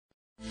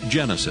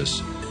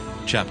Genesis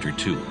chapter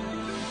 2.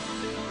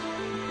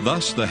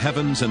 Thus the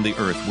heavens and the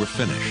earth were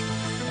finished,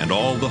 and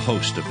all the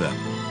host of them.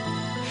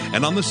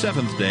 And on the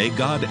seventh day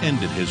God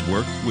ended his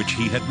work which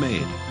he had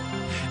made.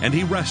 And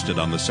he rested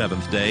on the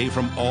seventh day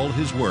from all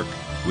his work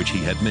which he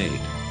had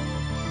made.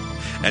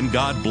 And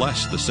God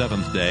blessed the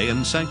seventh day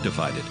and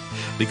sanctified it,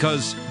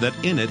 because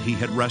that in it he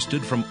had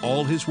rested from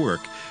all his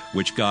work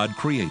which God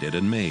created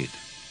and made.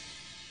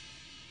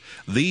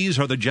 These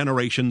are the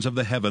generations of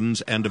the heavens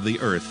and of the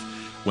earth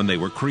when they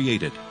were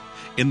created,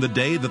 in the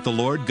day that the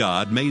Lord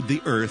God made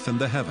the earth and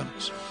the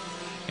heavens.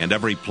 And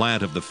every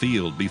plant of the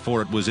field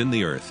before it was in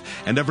the earth,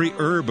 and every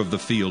herb of the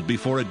field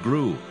before it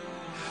grew.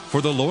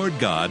 For the Lord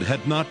God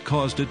had not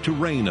caused it to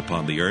rain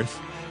upon the earth,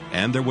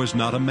 and there was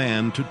not a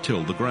man to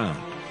till the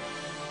ground.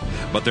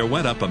 But there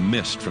went up a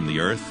mist from the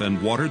earth,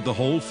 and watered the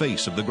whole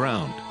face of the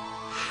ground.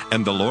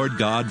 And the Lord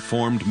God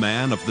formed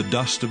man of the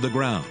dust of the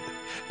ground,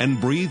 and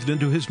breathed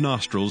into his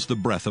nostrils the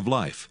breath of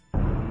life,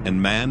 and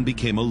man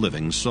became a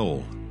living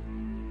soul.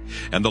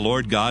 And the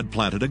Lord God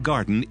planted a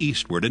garden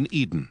eastward in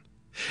Eden,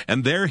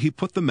 and there he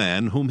put the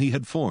man whom he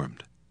had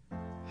formed.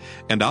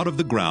 And out of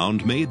the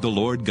ground made the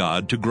Lord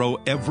God to grow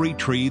every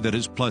tree that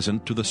is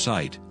pleasant to the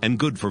sight, and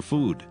good for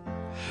food,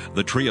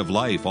 the tree of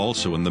life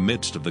also in the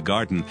midst of the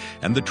garden,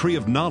 and the tree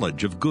of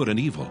knowledge of good and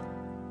evil.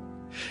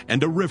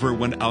 And a river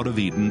went out of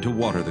Eden to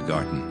water the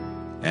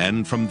garden,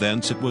 and from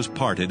thence it was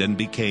parted and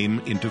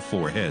became into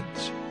 4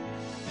 heads.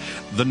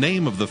 The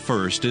name of the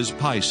first is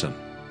Pison.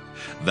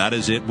 That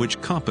is it which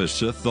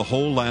compasseth the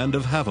whole land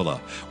of Havilah,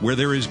 where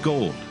there is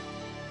gold.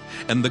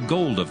 And the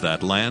gold of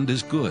that land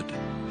is good.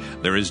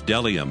 There is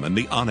bdellium and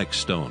the onyx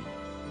stone.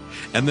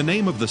 And the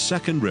name of the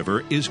second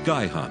river is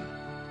Gihon.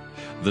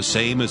 The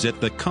same is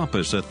it that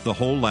compasseth the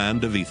whole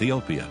land of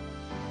Ethiopia.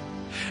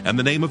 And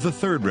the name of the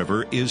third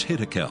river is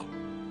Hiddekel.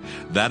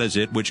 That is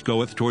it which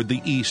goeth toward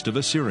the east of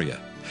Assyria.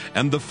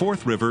 And the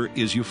fourth river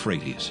is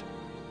Euphrates.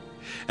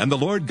 And the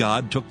Lord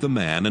God took the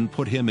man and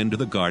put him into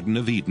the garden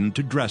of Eden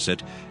to dress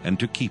it and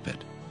to keep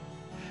it.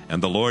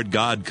 And the Lord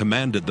God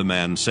commanded the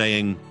man,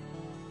 saying,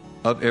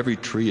 Of every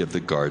tree of the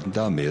garden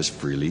thou mayest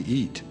freely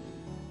eat,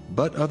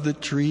 but of the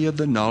tree of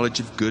the knowledge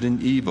of good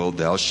and evil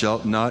thou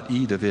shalt not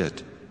eat of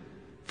it.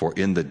 For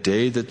in the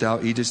day that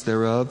thou eatest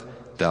thereof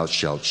thou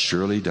shalt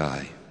surely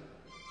die.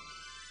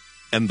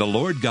 And the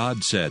Lord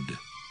God said,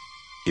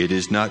 It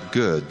is not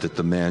good that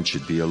the man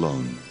should be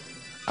alone.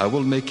 I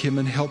will make him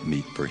an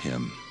helpmeet for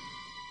him.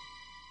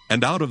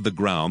 And out of the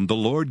ground the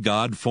Lord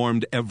God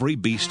formed every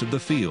beast of the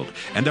field,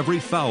 and every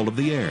fowl of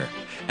the air,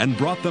 and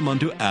brought them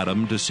unto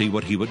Adam to see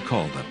what he would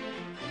call them.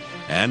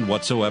 And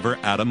whatsoever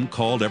Adam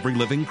called every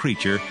living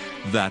creature,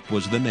 that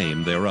was the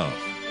name thereof.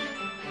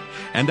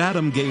 And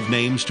Adam gave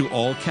names to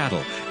all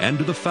cattle, and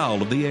to the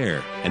fowl of the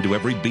air, and to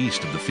every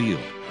beast of the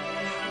field.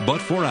 But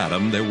for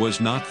Adam there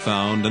was not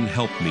found an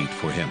helpmeet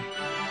for him.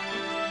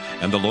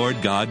 And the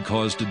Lord God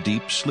caused a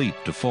deep sleep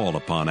to fall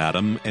upon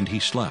Adam, and he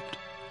slept.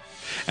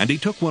 And he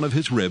took one of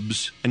his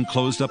ribs, and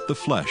closed up the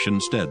flesh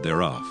instead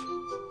thereof.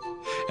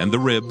 And the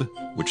rib,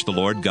 which the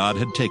Lord God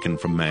had taken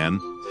from man,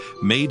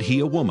 made he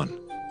a woman,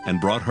 and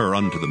brought her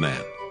unto the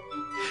man.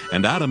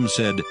 And Adam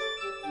said,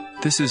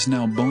 This is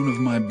now bone of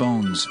my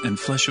bones, and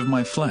flesh of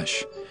my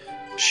flesh.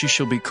 She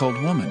shall be called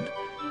woman,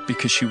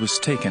 because she was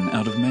taken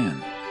out of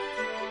man.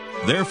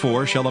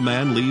 Therefore shall a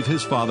man leave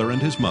his father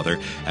and his mother,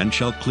 and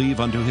shall cleave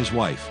unto his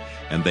wife,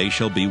 and they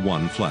shall be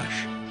one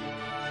flesh.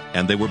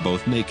 And they were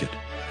both naked,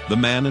 the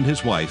man and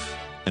his wife,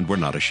 and were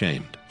not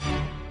ashamed.